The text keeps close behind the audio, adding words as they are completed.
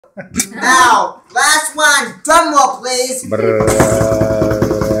Now, last one. Drum roll, please.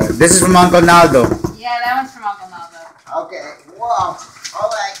 This is from Uncle Naldo. Yeah, that one's from Uncle Naldo. Okay. Whoa. All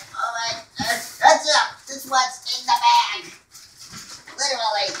right. That's it. This one's in the bag.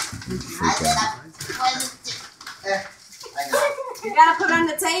 Literally. I got it. You gotta put it on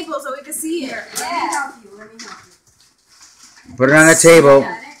the table so we can see it. Yeah. Let me help you. Put it on the table.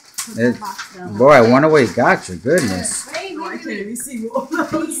 Boy, I wonder what he got you. Goodness. I can't even see all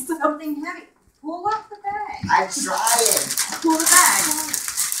those. Something heavy. Pull up the bag. I'm trying. Pull the bag.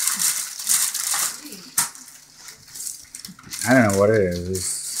 I don't know what it is.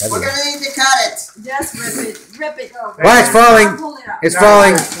 It's heavy. We're gonna need to cut it. Just rip it. Rip it. Why, it's falling. Pull it up. It's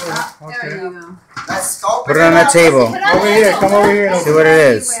falling. There you go. Let's open Put it on the table. Over here. Come over here. See what it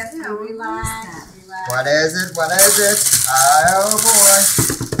is. Yeah, relax. What is it? What is it? Oh boy.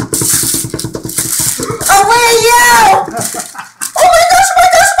 Oh, Wii U! Oh my gosh! Oh my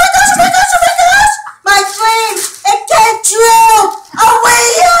gosh! Oh my gosh! Oh my gosh! Oh my gosh! Oh my gosh! My dream! It came true! Oh, Wii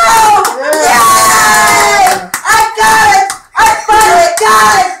U! Yay! I got it! I finally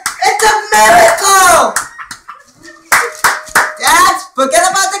got it! It's a miracle! Dad, forget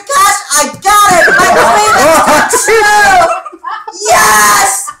about the cash. I got it! My dream is true!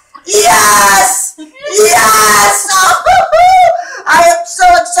 Yes! Yes! Yes! Oh, I am so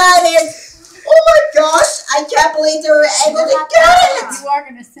excited! Oh my gosh! I can't believe they were able to get it! You are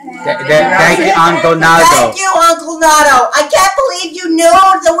gonna say. Thank you, Uncle Naldo. Thank you, Uncle Naldo. I can't believe you knew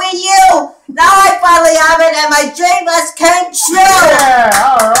the Wii U. Now I finally have it, and my dream has came true. Yeah,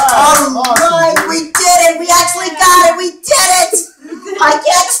 all right, we did it. We actually got it. We did it. I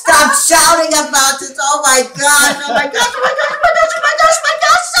can't stop shouting about it. Oh my gosh! Oh my gosh! Oh my gosh! Oh my gosh! Oh my gosh! Oh my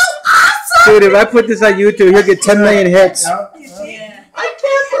gosh! So awesome! Dude, if I put this on YouTube, you'll get 10 million hits. I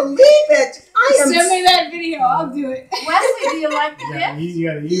can't believe it. Send me that video. I'll do it. Wesley, do you like the gift? You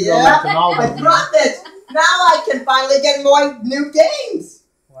gotta use Yeah, all I brought this. Now I can finally get more new games.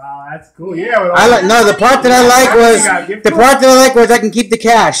 Wow, that's cool. Yeah. The part that I like was I can keep the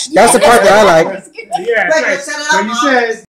cash. That's the part that I like. Yeah, Wait, set it up, so you Mom. said